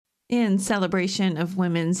In celebration of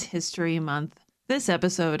Women's History Month, this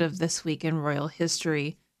episode of This Week in Royal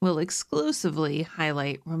History will exclusively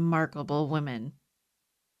highlight remarkable women.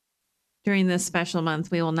 During this special month,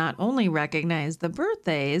 we will not only recognize the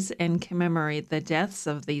birthdays and commemorate the deaths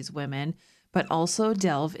of these women, but also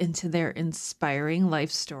delve into their inspiring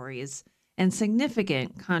life stories and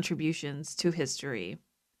significant contributions to history.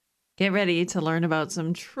 Get ready to learn about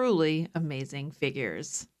some truly amazing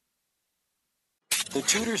figures. The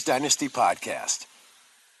Tudors Dynasty Podcast.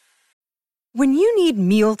 When you need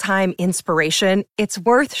mealtime inspiration, it's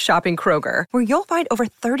worth shopping Kroger, where you'll find over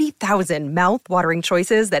 30,000 mouth-watering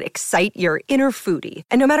choices that excite your inner foodie.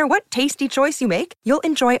 And no matter what tasty choice you make, you'll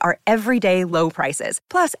enjoy our everyday low prices,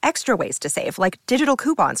 plus extra ways to save, like digital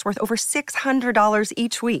coupons worth over $600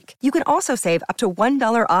 each week. You can also save up to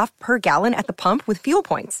 $1 off per gallon at the pump with fuel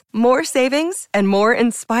points. More savings and more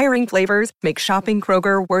inspiring flavors make shopping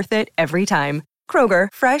Kroger worth it every time. Kroger,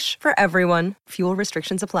 fresh for everyone. Fuel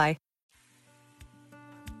restrictions apply.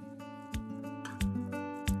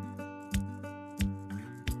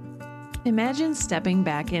 Imagine stepping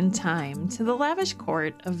back in time to the lavish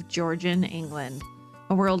court of Georgian England,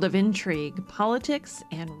 a world of intrigue, politics,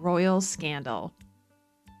 and royal scandal.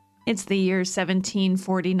 It's the year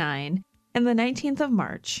 1749, and the 19th of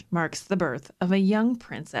March marks the birth of a young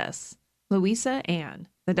princess, Louisa Anne,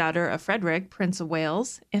 the daughter of Frederick, Prince of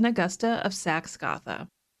Wales, and Augusta of Saxe-Gotha.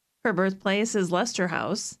 Her birthplace is Leicester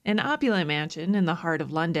House, an opulent mansion in the heart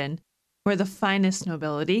of London, where the finest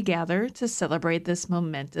nobility gather to celebrate this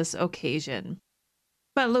momentous occasion.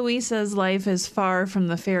 But Louisa's life is far from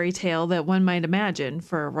the fairy tale that one might imagine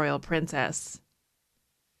for a royal princess.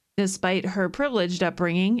 Despite her privileged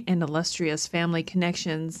upbringing and illustrious family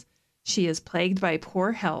connections, she is plagued by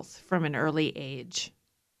poor health from an early age.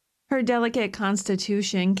 Her delicate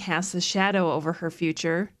constitution casts a shadow over her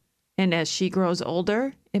future, and as she grows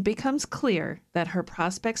older, it becomes clear that her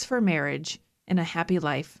prospects for marriage and a happy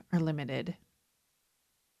life are limited.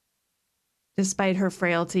 Despite her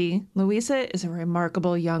frailty, Louisa is a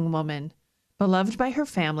remarkable young woman, beloved by her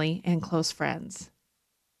family and close friends.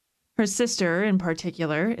 Her sister, in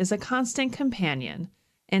particular, is a constant companion,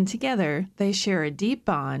 and together they share a deep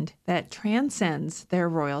bond that transcends their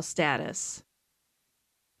royal status.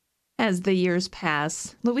 As the years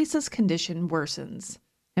pass, Louisa's condition worsens,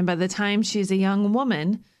 and by the time she's a young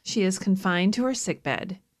woman, she is confined to her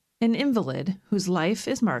sickbed, an invalid whose life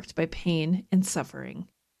is marked by pain and suffering.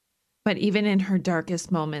 But even in her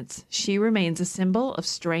darkest moments, she remains a symbol of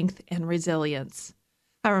strength and resilience,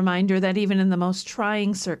 a reminder that even in the most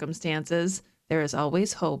trying circumstances, there is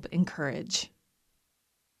always hope and courage.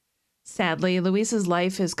 Sadly, Louisa's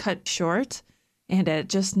life is cut short, and at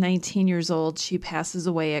just 19 years old, she passes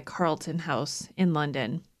away at Carlton House in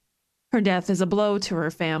London. Her death is a blow to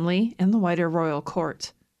her family and the wider royal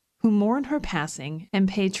court, who mourn her passing and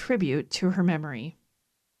pay tribute to her memory.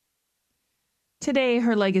 Today,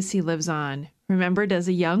 her legacy lives on, remembered as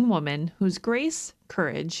a young woman whose grace,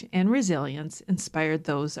 courage, and resilience inspired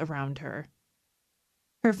those around her.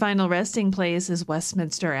 Her final resting place is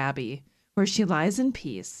Westminster Abbey, where she lies in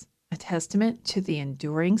peace, a testament to the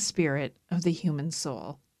enduring spirit of the human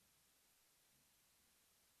soul.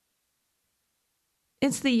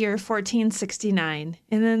 It's the year 1469,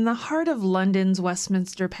 and in the heart of London's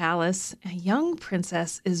Westminster Palace, a young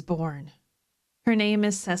princess is born. Her name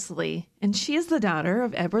is Cecily, and she is the daughter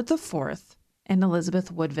of Edward IV and Elizabeth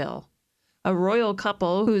Woodville, a royal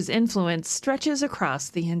couple whose influence stretches across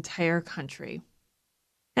the entire country.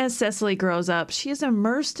 As Cecily grows up, she is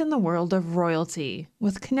immersed in the world of royalty,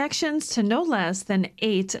 with connections to no less than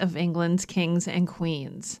 8 of England's kings and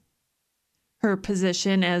queens. Her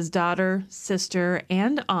position as daughter, sister,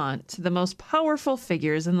 and aunt to the most powerful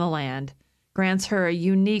figures in the land grants her a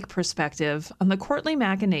unique perspective on the courtly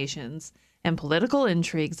machinations and political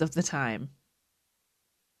intrigues of the time.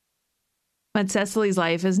 But Cecily's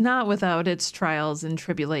life is not without its trials and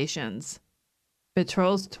tribulations.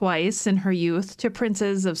 Betrothed twice in her youth to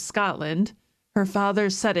princes of Scotland, her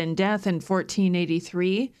father's sudden death in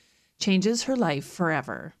 1483 changes her life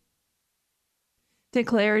forever.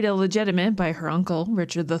 Declared illegitimate by her uncle,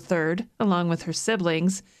 Richard III, along with her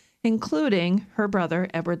siblings, including her brother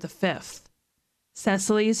Edward V,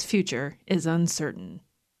 Cecily's future is uncertain.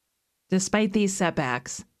 Despite these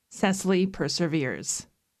setbacks, Cecily perseveres.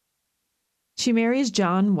 She marries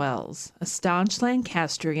John Wells, a staunch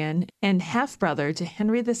Lancastrian and half-brother to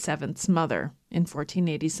Henry VII's mother, in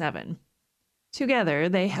 1487. Together,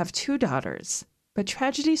 they have 2 daughters, but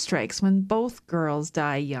tragedy strikes when both girls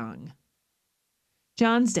die young.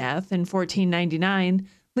 John's death in 1499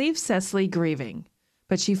 leaves Cecily grieving,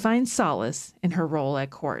 but she finds solace in her role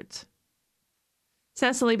at court.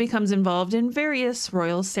 Cecily becomes involved in various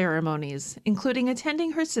royal ceremonies, including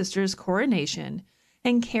attending her sister's coronation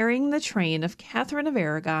and carrying the train of Catherine of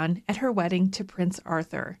Aragon at her wedding to Prince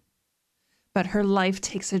Arthur. But her life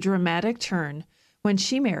takes a dramatic turn when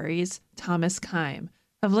she marries Thomas Kyme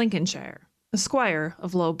of Lincolnshire, a squire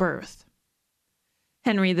of low birth.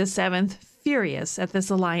 Henry VII, furious at this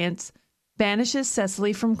alliance, banishes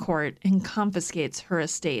Cecily from court and confiscates her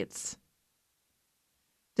estates.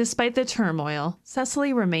 Despite the turmoil,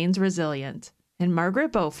 Cecily remains resilient, and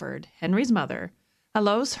Margaret Beaufort, Henry's mother,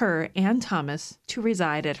 allows her and Thomas to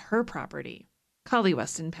reside at her property,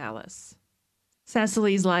 Collyweston Palace.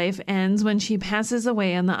 Cecily's life ends when she passes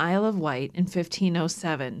away on the Isle of Wight in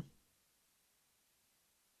 1507.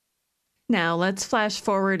 Now let's flash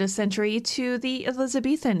forward a century to the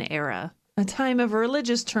Elizabethan era, a time of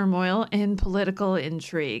religious turmoil and political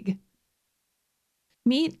intrigue.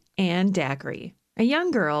 Meet Anne Dacre, a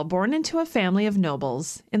young girl born into a family of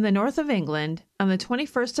nobles in the north of England on the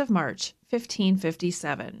 21st of March,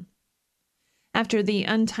 1557. After the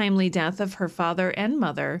untimely death of her father and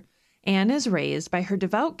mother, Anne is raised by her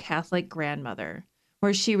devout Catholic grandmother,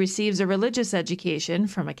 where she receives a religious education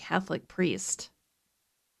from a Catholic priest.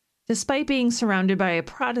 Despite being surrounded by a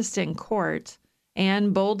Protestant court,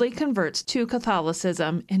 Anne boldly converts to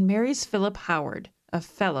Catholicism and marries Philip Howard, a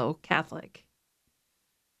fellow Catholic.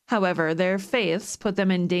 However, their faiths put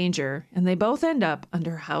them in danger, and they both end up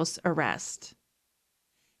under house arrest.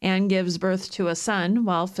 Anne gives birth to a son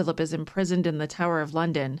while Philip is imprisoned in the Tower of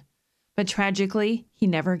London, but tragically, he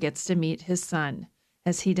never gets to meet his son,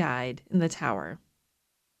 as he died in the tower.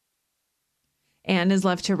 Anne is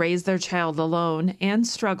left to raise their child alone and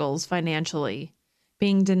struggles financially,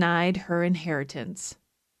 being denied her inheritance.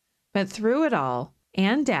 But through it all,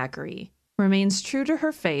 Anne Dacre remains true to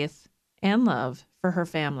her faith and love for her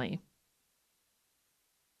family.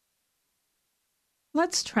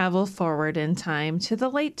 Let's travel forward in time to the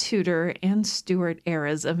late Tudor and Stuart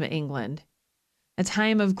eras of England, a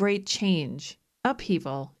time of great change,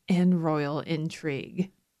 upheaval, and royal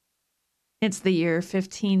intrigue. It's the year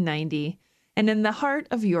 1590, and in the heart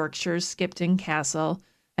of Yorkshire's Skipton Castle,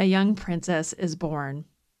 a young princess is born.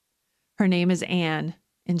 Her name is Anne,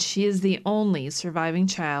 and she is the only surviving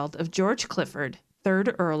child of George Clifford,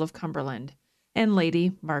 3rd Earl of Cumberland, and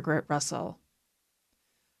Lady Margaret Russell.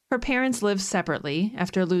 Her parents live separately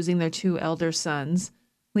after losing their 2 elder sons,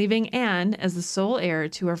 leaving Anne as the sole heir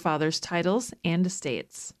to her father's titles and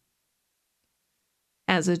estates.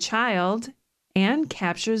 As a child, Anne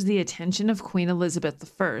captures the attention of Queen Elizabeth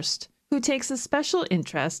I, who takes a special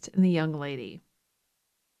interest in the young lady.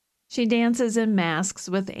 She dances and masks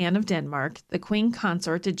with Anne of Denmark, the queen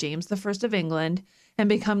consort to James I of England, and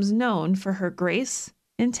becomes known for her grace,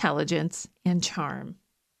 intelligence, and charm.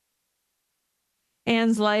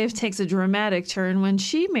 Anne's life takes a dramatic turn when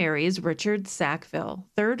she marries Richard Sackville,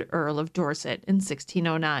 3rd Earl of Dorset, in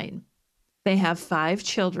 1609. They have 5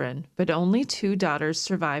 children, but only 2 daughters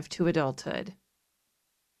survive to adulthood.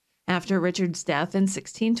 After Richard's death in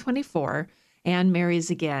 1624, Anne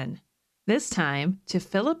marries again, this time to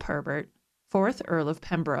Philip Herbert, 4th Earl of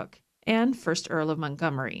Pembroke, and 1st Earl of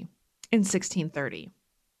Montgomery, in 1630.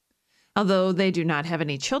 Although they do not have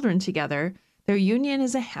any children together, their union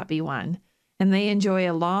is a happy one, and they enjoy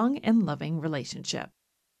a long and loving relationship.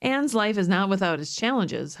 Anne's life is not without its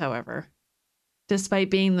challenges, however.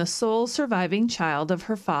 Despite being the sole surviving child of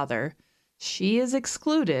her father, she is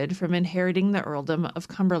excluded from inheriting the earldom of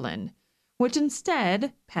Cumberland, which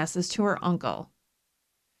instead passes to her uncle.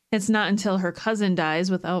 It's not until her cousin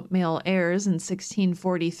dies without male heirs in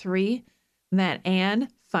 1643 that Anne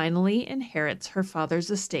finally inherits her father's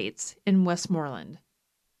estates in Westmoreland.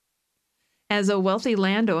 As a wealthy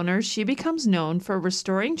landowner, she becomes known for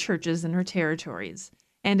restoring churches in her territories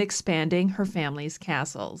and expanding her family's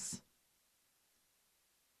castles.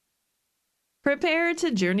 Prepare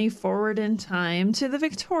to journey forward in time to the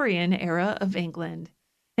Victorian era of England,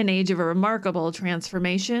 an age of a remarkable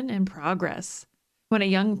transformation and progress, when a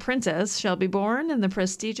young princess shall be born in the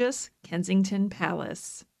prestigious Kensington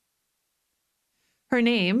Palace. Her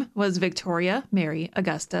name was Victoria Mary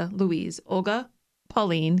Augusta Louise Olga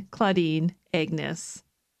Pauline Claudine Agnes.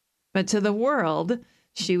 But to the world,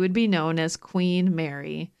 she would be known as Queen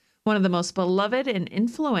Mary, one of the most beloved and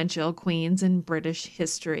influential queens in British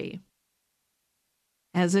history.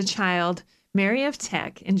 As a child, Mary of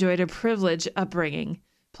Teck enjoyed a privileged upbringing,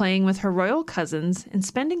 playing with her royal cousins and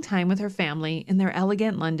spending time with her family in their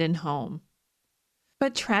elegant London home.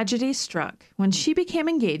 But tragedy struck when she became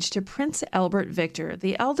engaged to Prince Albert Victor,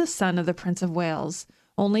 the eldest son of the Prince of Wales,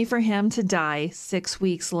 only for him to die 6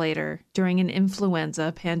 weeks later during an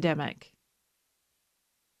influenza pandemic.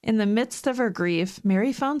 In the midst of her grief,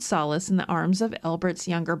 Mary found solace in the arms of Albert's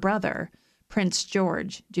younger brother, Prince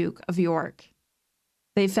George, Duke of York.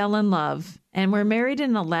 They fell in love and were married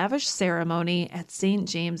in a lavish ceremony at St.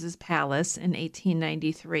 James's Palace in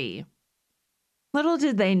 1893. Little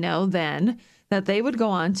did they know then that they would go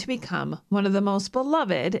on to become one of the most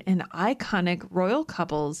beloved and iconic royal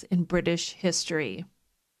couples in British history.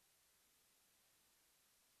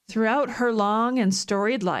 Throughout her long and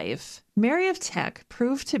storied life, Mary of Teck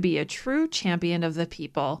proved to be a true champion of the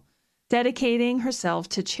people, dedicating herself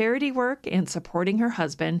to charity work and supporting her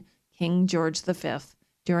husband, King George V,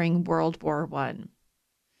 during World War I.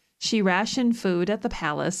 She rationed food at the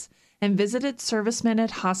palace and visited servicemen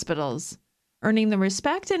at hospitals, earning the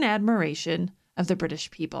respect and admiration of the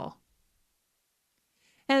British people.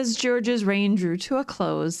 As George's reign drew to a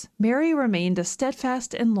close, Mary remained a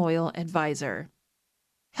steadfast and loyal advisor,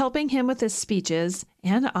 helping him with his speeches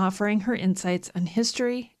and offering her insights on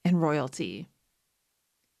history and royalty.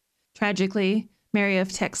 Tragically, Mary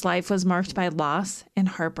of Teck's life was marked by loss and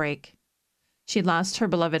heartbreak. She lost her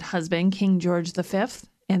beloved husband, King George V,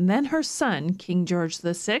 and then her son, King George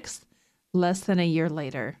VI, less than a year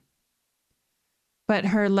later. But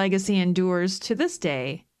her legacy endures to this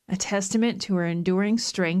day, a testament to her enduring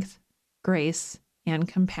strength, grace, and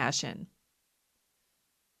compassion.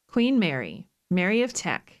 Queen Mary, Mary of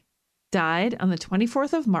Teck, died on the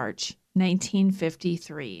 24th of March,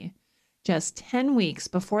 1953, just 10 weeks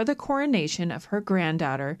before the coronation of her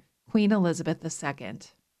granddaughter, Queen Elizabeth II.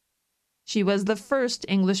 She was the first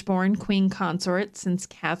English-born queen consort since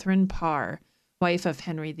Catherine Parr, wife of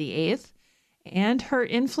Henry VIII, and her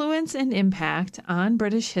influence and impact on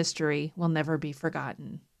British history will never be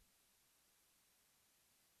forgotten.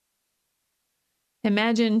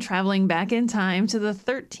 Imagine traveling back in time to the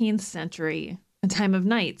 13th century, a time of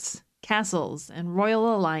knights, castles, and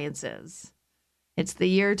royal alliances. It's the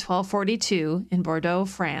year 1242 in Bordeaux,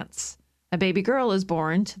 France. A baby girl is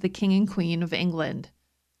born to the King and Queen of England.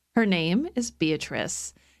 Her name is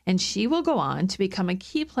Beatrice, and she will go on to become a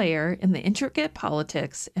key player in the intricate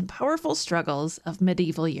politics and powerful struggles of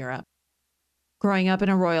medieval Europe. Growing up in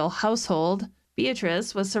a royal household,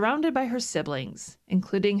 Beatrice was surrounded by her siblings,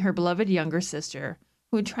 including her beloved younger sister,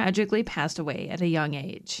 who tragically passed away at a young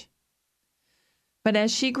age. But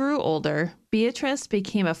as she grew older, Beatrice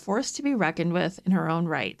became a force to be reckoned with in her own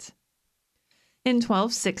right. In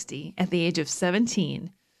 1260, at the age of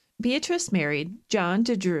 17, Beatrice married John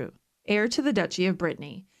de Dreux, heir to the Duchy of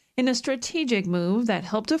Brittany, in a strategic move that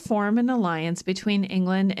helped to form an alliance between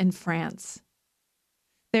England and France.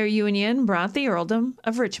 Their union brought the Earldom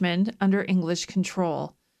of Richmond under English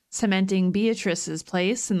control, cementing Beatrice's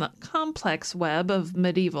place in the complex web of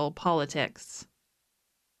medieval politics.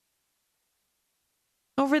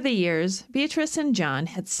 Over the years, Beatrice and John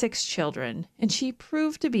had 6 children, and she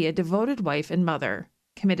proved to be a devoted wife and mother,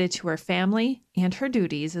 committed to her family and her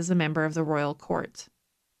duties as a member of the royal court.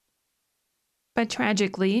 But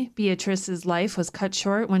tragically, Beatrice's life was cut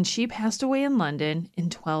short when she passed away in London in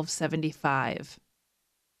 1275.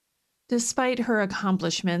 Despite her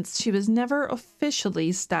accomplishments, she was never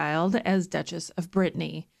officially styled as Duchess of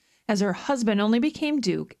Brittany, as her husband only became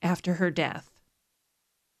Duke after her death.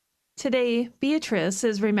 Today, Beatrice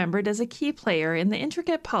is remembered as a key player in the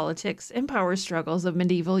intricate politics and power struggles of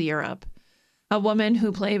medieval Europe, a woman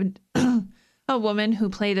who played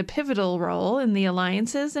a pivotal role in the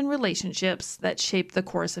alliances and relationships that shaped the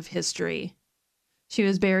course of history. She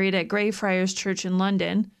was buried at Greyfriars Church in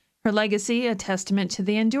London, her legacy a testament to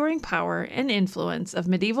the enduring power and influence of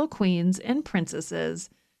medieval queens and princesses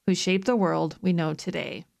who shaped the world we know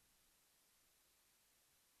today.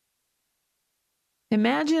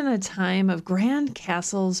 Imagine a time of grand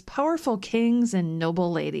castles, powerful kings, and noble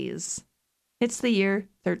ladies. It's the year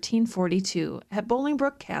 1342 at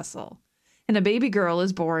Bolingbroke Castle, and a baby girl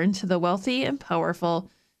is born to the wealthy and powerful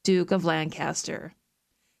Duke of Lancaster,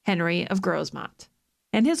 Henry of Grosmont,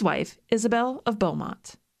 and his wife, Isabel of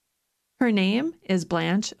Beaumont. Her name is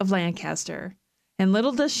Blanche of Lancaster, and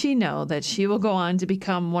little does she know that she will go on to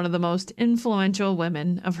become one of the most influential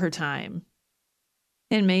women of her time.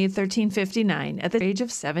 In May 1359, at the age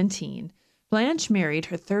of 17, Blanche married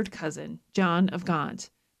her third cousin, John of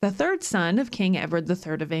Gaunt, the third son of King Edward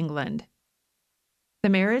III of England. The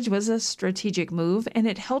marriage was a strategic move, and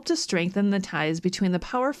it helped to strengthen the ties between the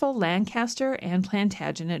powerful Lancaster and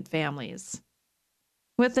Plantagenet families.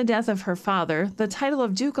 With the death of her father, the title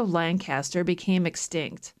of Duke of Lancaster became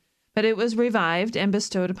extinct, but it was revived and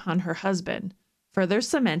bestowed upon her husband, further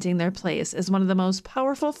cementing their place as one of the most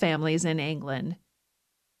powerful families in England.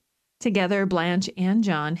 Together, Blanche and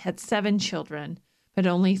John had 7 children, but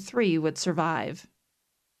only 3 would survive.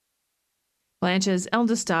 Blanche's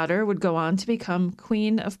eldest daughter would go on to become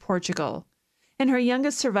Queen of Portugal, and her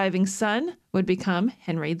youngest surviving son would become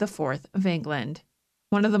Henry IV of England,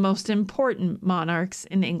 one of the most important monarchs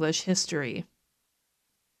in English history.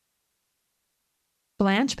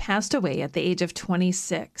 Blanche passed away at the age of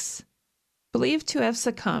 26, believed to have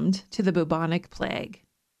succumbed to the bubonic plague.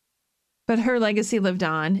 But her legacy lived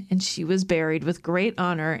on, and she was buried with great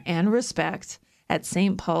honor and respect at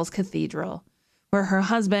St. Paul's Cathedral, where her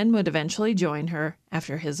husband would eventually join her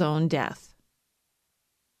after his own death.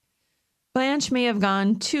 Blanche may have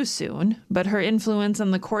gone too soon, but her influence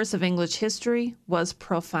on the course of English history was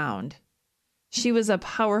profound. She was a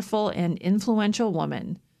powerful and influential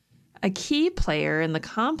woman, a key player in the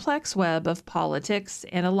complex web of politics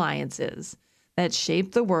and alliances that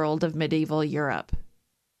shaped the world of medieval Europe.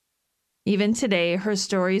 Even today, her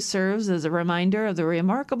story serves as a reminder of the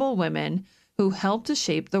remarkable women who helped to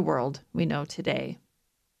shape the world we know today.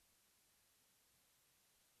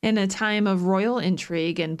 In a time of royal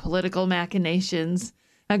intrigue and political machinations,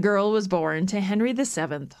 a girl was born to Henry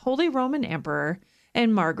VII, Holy Roman Emperor,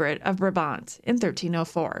 and Margaret of Brabant in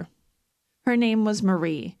 1304. Her name was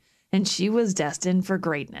Marie, and she was destined for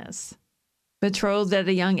greatness. Betrothed at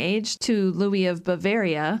a young age to Louis of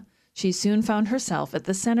Bavaria, she soon found herself at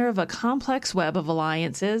the center of a complex web of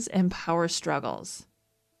alliances and power struggles.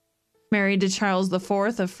 Married to Charles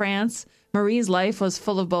IV of France, Marie's life was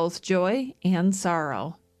full of both joy and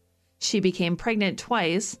sorrow. She became pregnant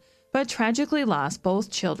twice, but tragically lost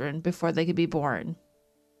both children before they could be born.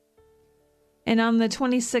 And on the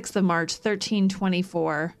 26th of March,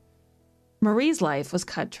 1324, Marie's life was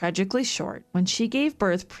cut tragically short when she gave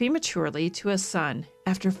birth prematurely to a son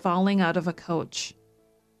after falling out of a coach.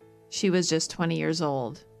 She was just 20 years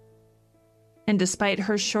old. And despite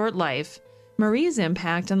her short life, Marie's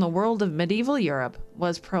impact on the world of medieval Europe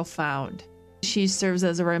was profound. She serves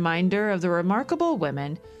as a reminder of the remarkable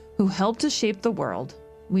women who helped to shape the world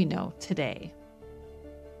we know today.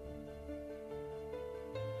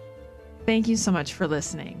 Thank you so much for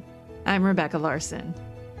listening. I'm Rebecca Larson.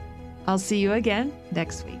 I'll see you again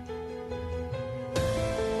next week.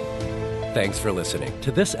 Thanks for listening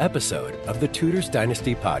to this episode of the Tudors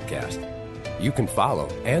Dynasty Podcast. You can follow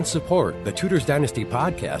and support the Tudors Dynasty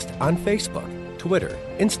Podcast on Facebook, Twitter,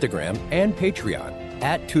 Instagram, and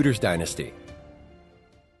Patreon @Tudors Dynasty.